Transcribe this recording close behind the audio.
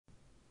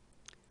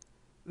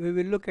we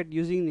will look at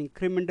using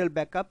incremental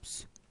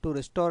backups to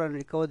restore and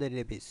recover the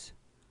database.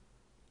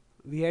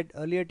 We had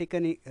earlier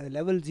taken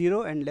level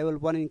 0 and level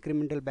 1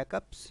 incremental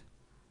backups.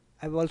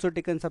 I have also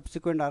taken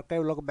subsequent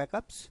archive log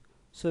backups.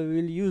 So we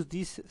will use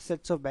these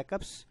sets of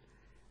backups,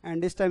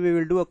 and this time we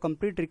will do a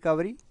complete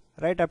recovery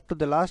right up to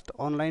the last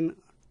online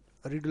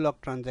redo log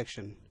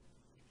transaction.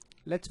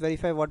 Let's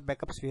verify what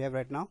backups we have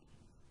right now.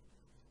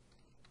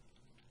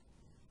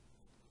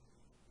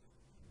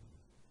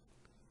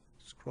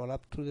 Scroll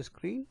up through the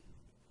screen.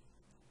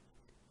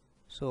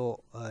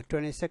 So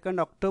 22nd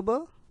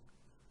October,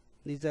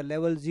 these are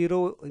level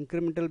 0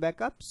 incremental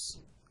backups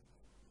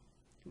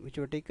which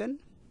were taken.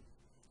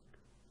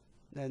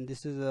 Then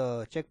this is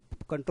a check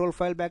control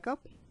file backup.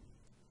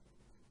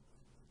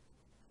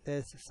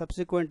 There's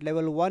subsequent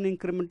level 1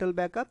 incremental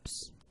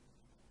backups.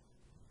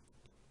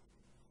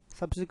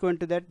 Subsequent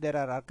to that, there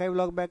are archive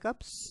log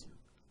backups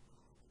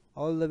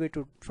all the way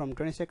to from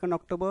 22nd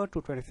October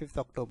to 25th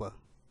October.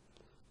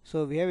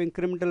 So we have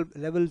incremental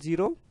level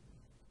 0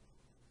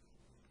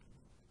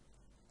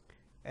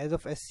 as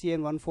of SCN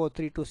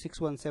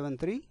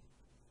 14326173,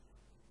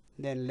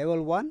 then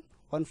level 1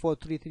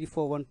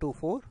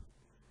 143342124,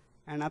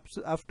 and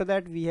after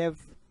that we have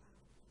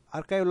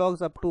archive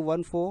logs up to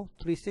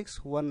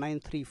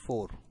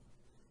 14361934.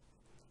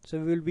 So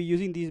we will be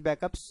using these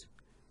backups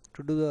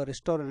to do the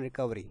restore and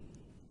recovery.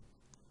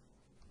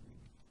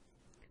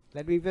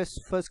 Let me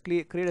first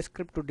create a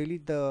script to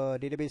delete the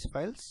database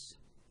files.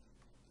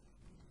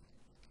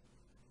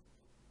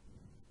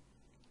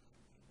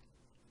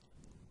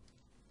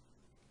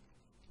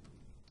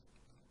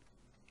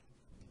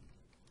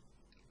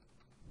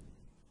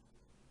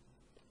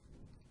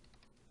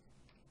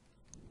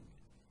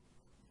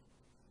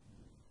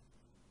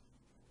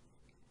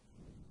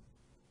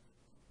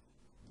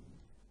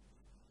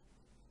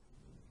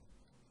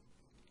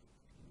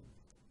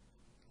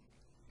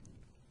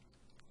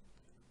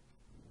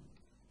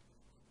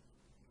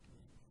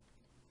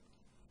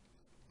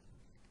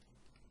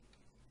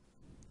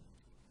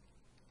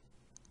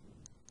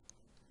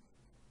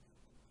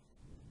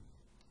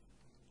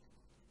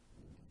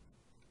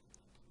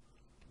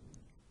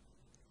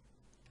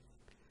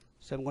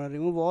 So I'm going to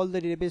remove all the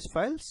database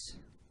files,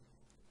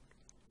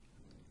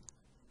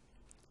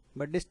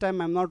 but this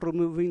time I'm not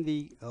removing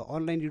the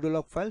online redo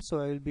log file,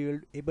 so I will be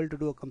able to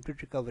do a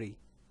complete recovery.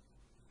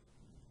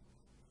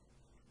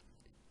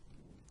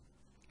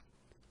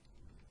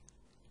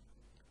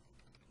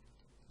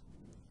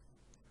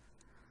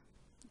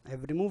 I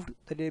have removed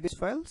the database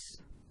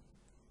files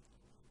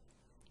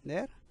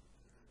there.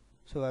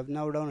 So I've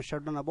now done a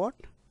shutdown abort.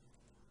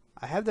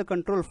 I have the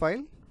control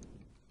file,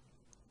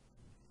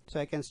 so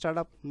I can start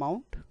up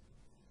mount.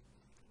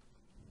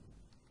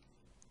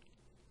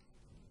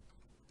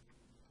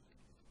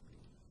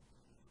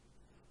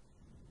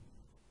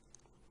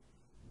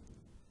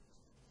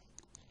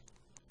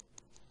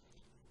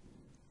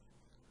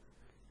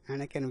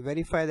 And I can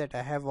verify that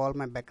I have all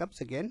my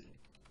backups again.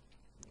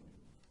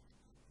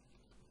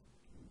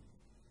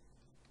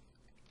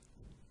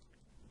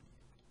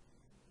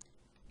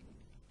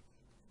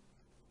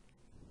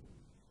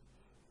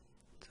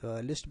 So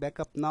list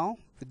backup now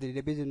with the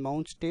database in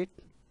mount state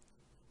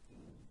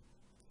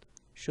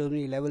shows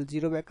me level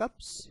 0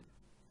 backups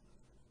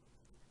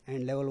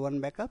and level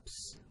 1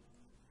 backups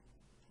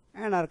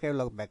and archive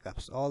log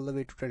backups all the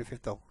way to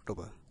 25th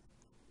October.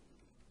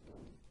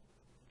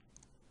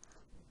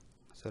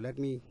 So let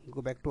me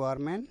go back to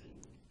RMAN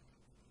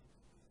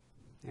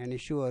and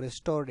issue a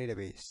restore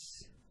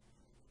database.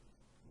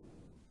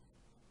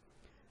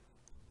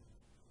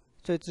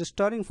 So it's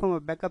restoring from a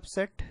backup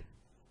set.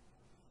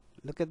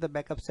 Look at the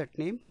backup set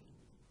name,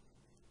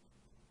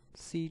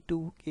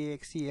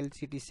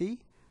 C2KXELCTC,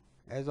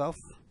 as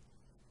of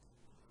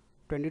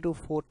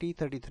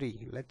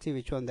 22/40/33. Let's see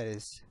which one that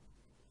is.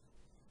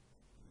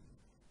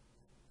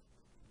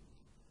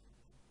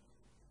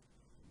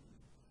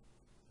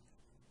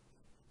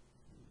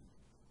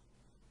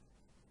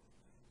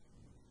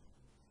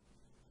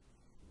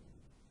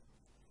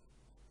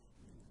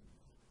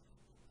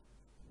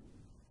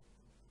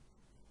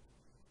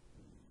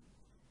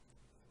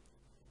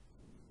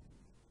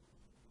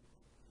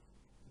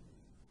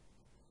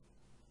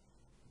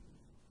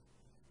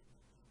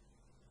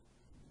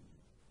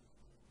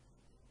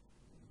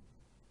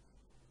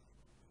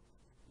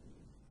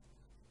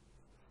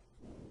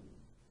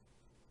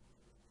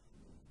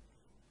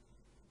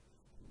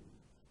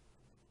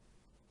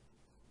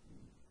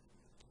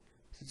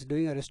 It's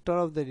doing a restore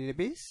of the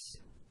database,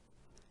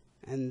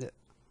 and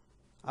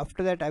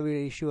after that I will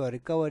issue a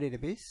recover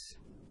database.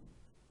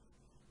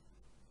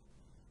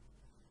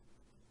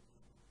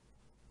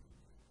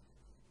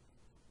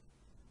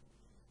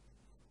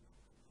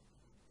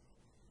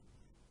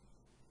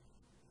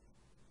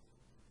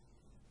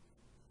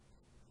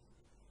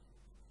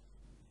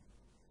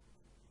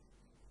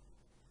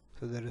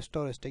 So the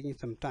restore is taking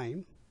some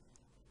time.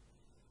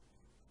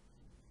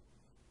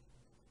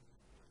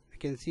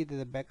 You can see that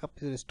the backup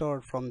is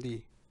restored from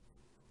the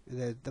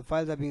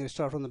files are being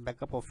restored from the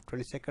backup of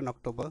 22nd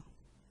October.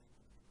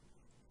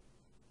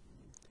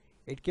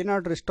 it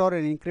cannot restore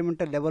an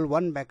incremental level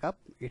 1 backup.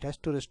 It has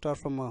to restore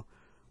from a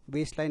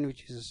baseline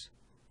which is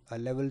a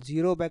level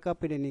 0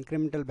 backup in an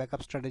incremental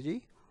backup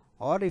strategy,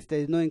 or if there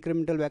is no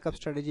incremental backup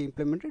strategy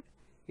implemented,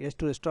 it has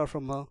to restore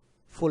from a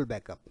full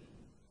backup.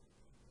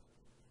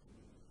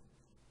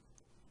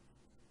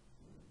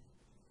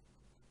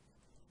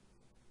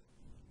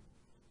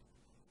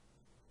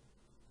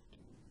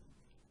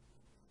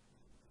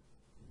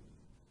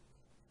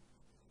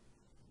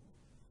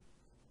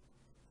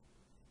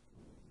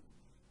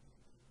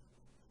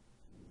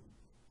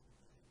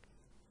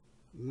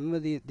 Remember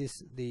the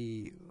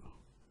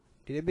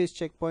database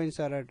checkpoints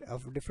are at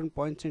of different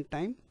points in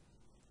time.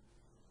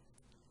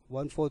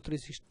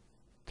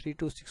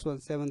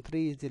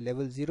 1432617 is the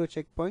level 0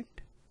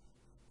 checkpoint.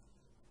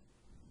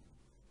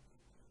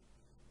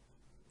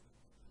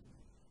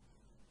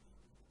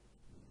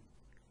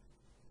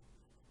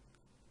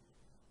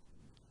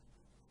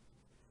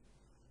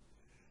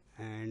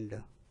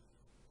 And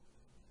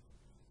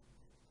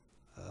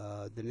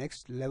the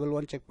next level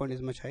 1 checkpoint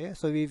is much higher.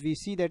 So we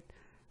see that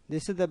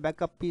this is the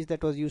backup piece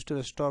that was used to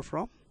restore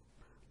from.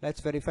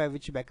 Let's verify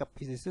which backup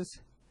piece this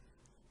is.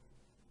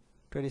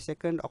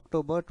 22nd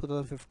October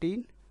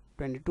 2015,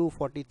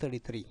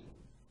 22:40:33.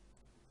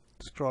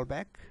 Scroll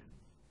back.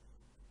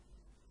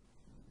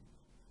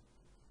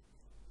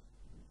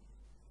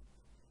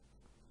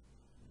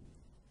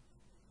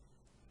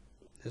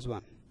 This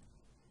one.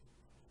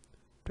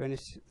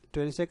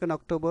 22nd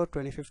October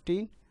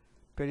 2015,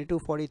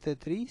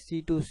 22:40:33,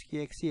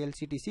 C2KXC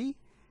LCTC,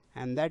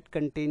 and that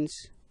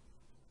contains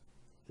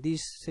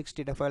these 6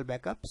 data file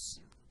backups,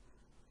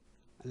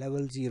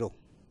 level 0.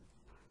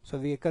 So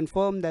we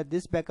confirm that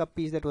this backup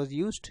piece that was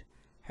used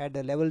had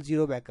the level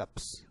 0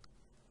 backups.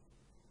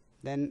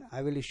 Then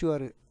I will issue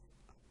a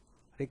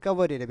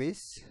recover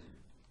database.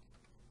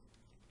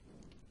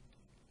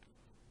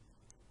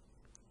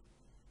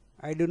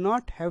 I do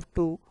not have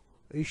to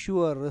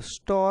issue a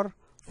restore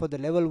for the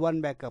level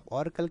 1 backup.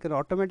 Oracle can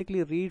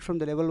automatically read from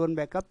the level 1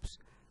 backups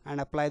and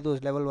apply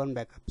those level 1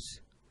 backups.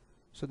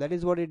 So that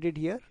is what it did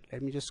here.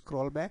 Let me just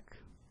scroll back.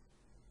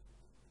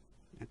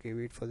 Okay,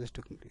 wait for this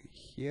to complete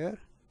here.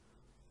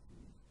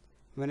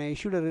 When I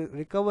issued a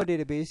recover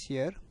database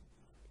here,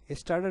 it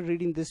started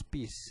reading this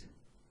piece,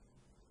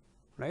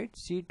 right?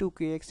 C2,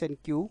 KX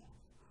and Q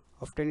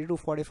of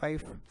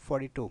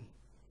 22:45:42,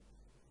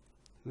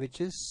 which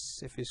is,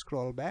 if you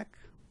scroll back,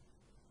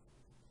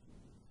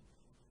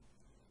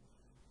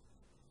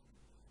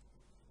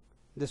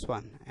 this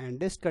one, and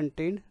this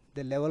contained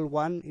the level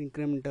 1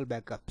 incremental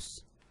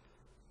backups.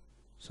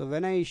 So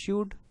when I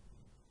issued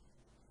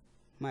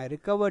my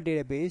recover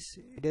database,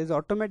 it has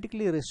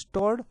automatically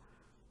restored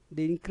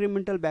the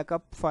incremental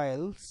backup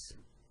files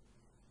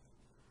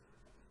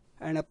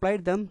and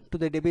applied them to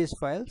the database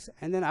files,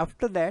 and then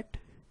after that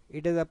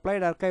it has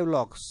applied archive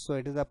logs. So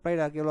it has applied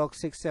archive logs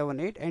 6, 7,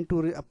 8, and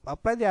to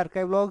apply the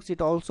archive logs,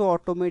 it also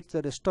automates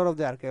the restore of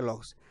the archive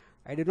logs.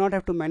 I do not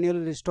have to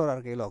manually restore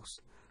archive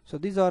logs. So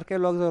these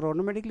archive logs are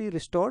automatically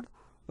restored,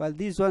 while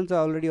these ones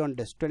are already on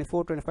disk.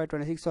 24, 25,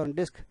 26 are on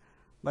disk,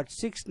 but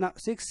 6,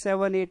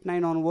 7, 8,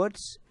 9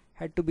 onwards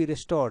had to be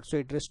restored. So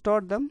it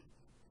restored them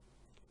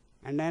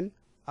and then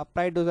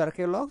applied those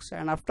archive logs,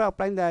 and after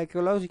applying the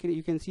archive logs,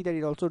 you can see that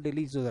it also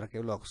deletes those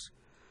archive logs.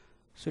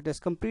 So it has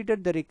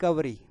completed the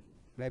recovery.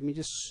 Let me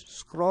just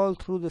scroll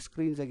through the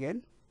screens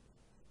again.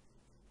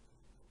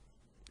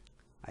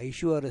 I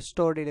issue a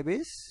restore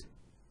database.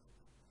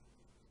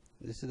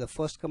 This is the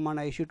first command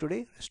I issue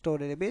today, restore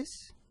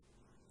database,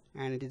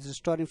 and it is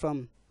restoring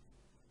from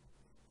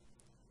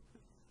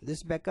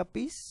this backup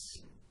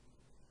piece.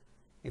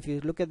 If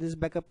you look at this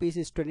backup piece,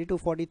 is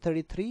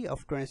 22:40:33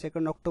 of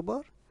 22nd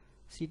October,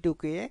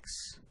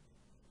 C2KX.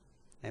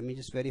 Let me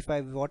just verify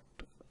what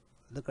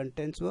the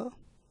contents were.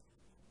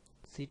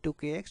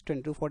 C2KX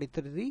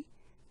 22:40:33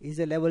 is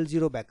a level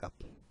 0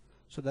 backup.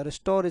 So the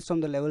restore is from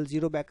the level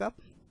 0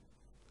 backup.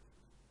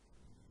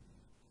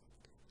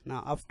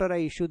 Now after I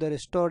issue the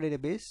restore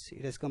database,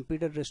 it has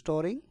completed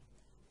restoring.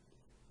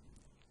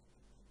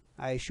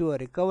 I issue a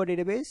recover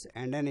database,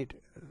 and then it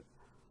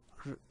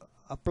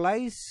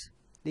applies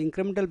the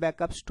incremental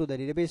backups to the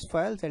database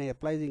files, and it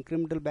applies the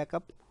incremental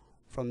backup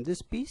from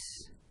this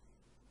piece,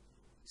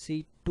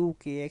 C2,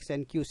 KX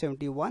and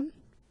Q71.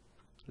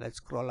 Let's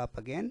scroll up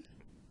again.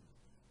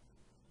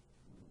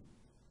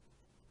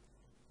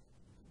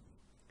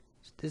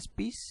 This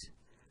piece,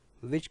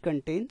 which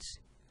contains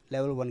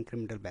level 1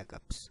 incremental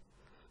backups.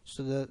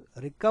 So the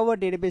recover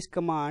database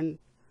command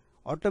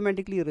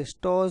automatically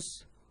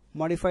restores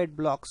modified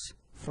blocks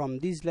from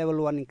these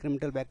level 1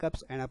 incremental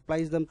backups and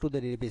applies them to the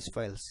database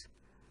files.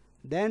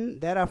 Then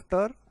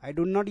thereafter, I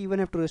do not even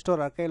have to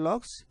restore archive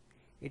logs.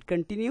 It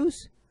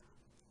continues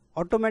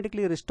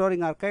automatically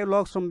restoring archive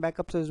logs from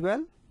backups as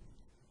well,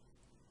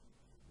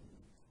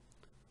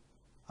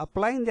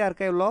 applying the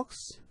archive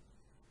logs,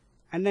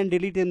 and then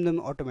deleting them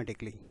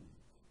automatically.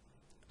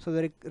 So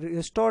the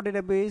restore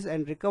database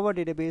and recover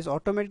database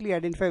automatically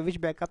identify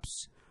which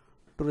backups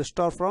to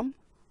restore from,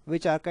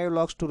 which archive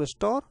logs to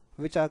restore,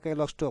 which archive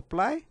logs to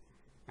apply,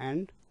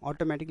 and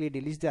automatically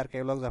deletes the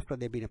archive logs after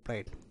they've been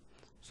applied.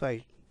 So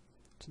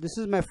this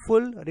is my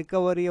full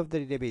recovery of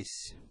the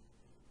database.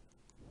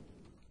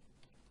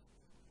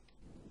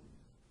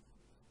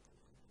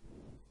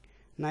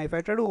 Now if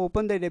I try to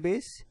open the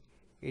database,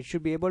 it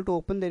should be able to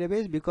open the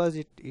database because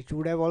it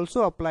would have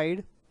also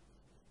applied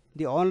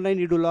the online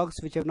redo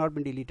logs which have not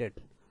been deleted.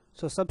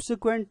 So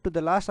subsequent to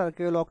the last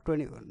archive log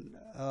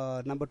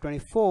number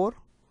 24,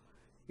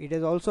 it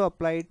has also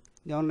applied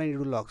the online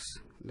redo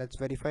logs. Let's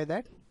verify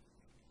that.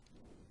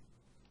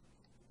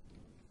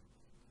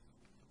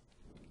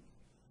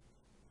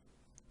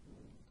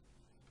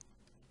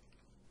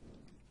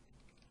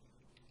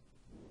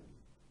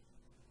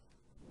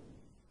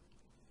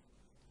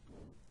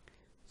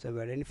 So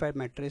we identified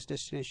my trace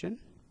destination.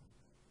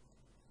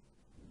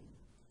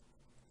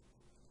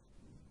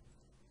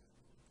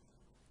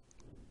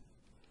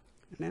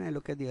 And then I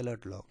look at the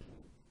alert log.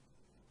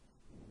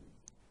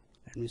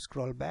 Let me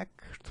scroll back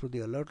through the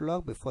alert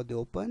log before they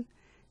open.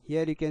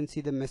 Here you can see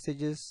the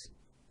messages.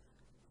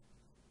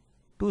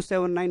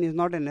 279 is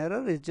not an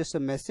error, it's just a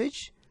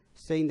message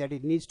saying that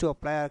it needs to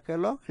apply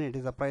archive log, and it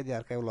is applied the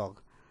archive log.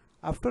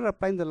 After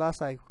applying the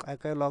last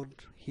archive log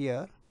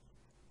here,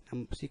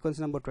 sequence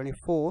number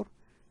 24,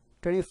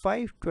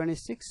 25,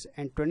 26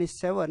 and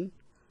 27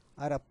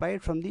 are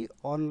applied from the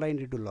online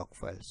redo log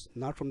files,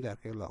 not from the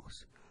archive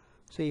logs.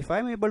 So if I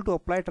am able to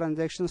apply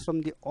transactions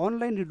from the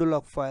online redo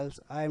log files,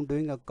 I am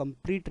doing a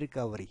complete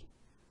recovery,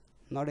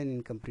 not an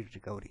incomplete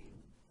recovery.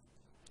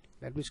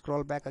 Let me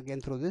scroll back again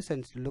through this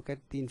and look at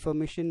the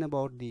information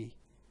about the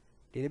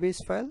database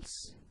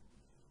files.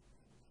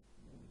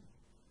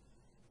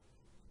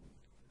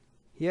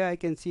 Here I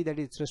can see that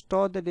it's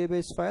restored the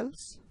database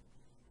files.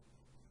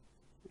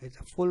 It's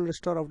a full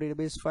restore of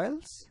database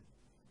files.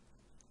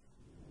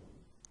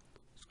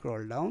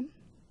 Scroll down,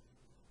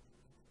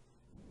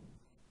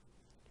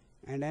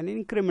 and an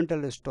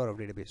incremental restore of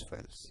database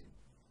files.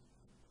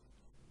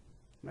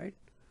 Right?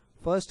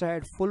 First I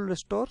had full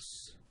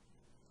restores,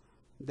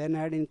 then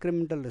I had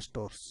incremental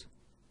restores.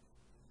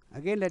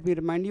 Again, let me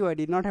remind you, I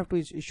did not have to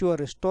issue a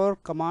restore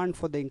command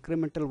for the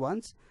incremental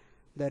ones.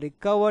 The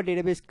recover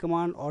database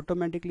command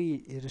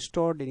automatically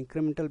restored the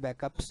incremental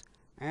backups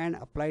and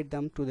applied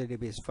them to the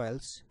database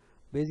files.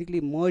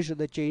 Basically merged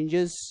the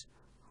changes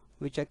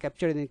which are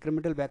captured in the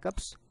incremental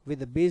backups with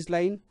the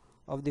baseline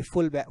of the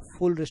full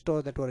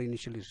restore that were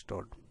initially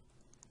restored.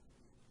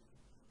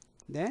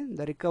 Then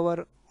the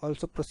recover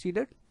also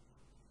proceeded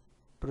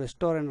to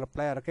restore and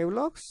apply archive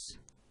logs,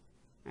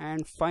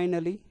 and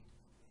finally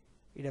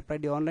it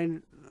applied the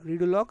online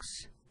redo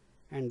logs,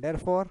 and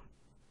therefore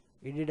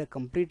it did a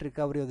complete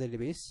recovery of the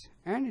database,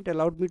 and it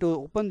allowed me to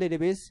open the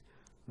database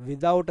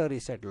without a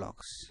reset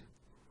logs.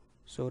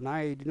 So now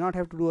I did not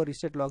have to do a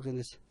reset logs in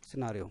this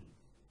scenario.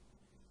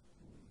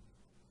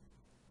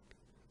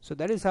 So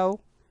that is how,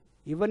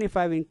 even if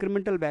I have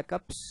incremental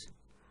backups,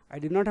 I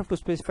did not have to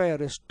specify a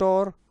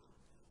restore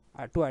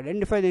to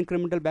identify the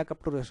incremental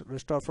backup to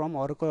restore from.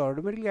 Oracle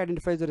automatically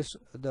identifies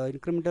the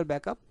incremental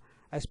backup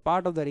as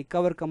part of the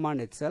recover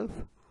command itself.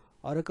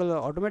 Oracle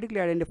automatically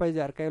identifies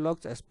the archive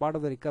logs as part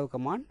of the recover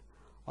command.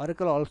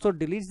 Oracle also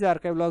deletes the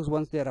archive logs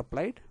once they are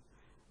applied.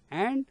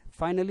 And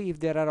finally, if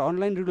there are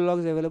online redo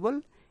logs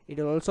available, it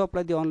will also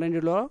apply the online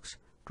redo logs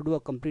to do a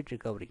complete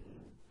recovery.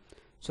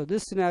 So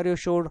this scenario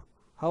showed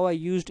how I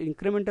used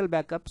incremental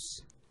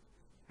backups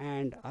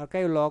and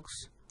archive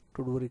logs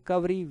to do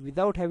recovery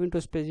without having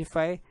to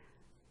specify,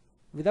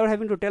 without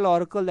having to tell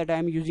Oracle that I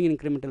am using an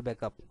incremental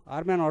backup.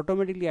 RMAN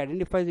automatically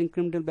identifies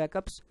incremental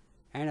backups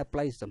and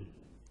applies them.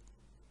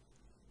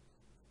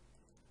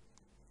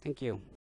 Thank you.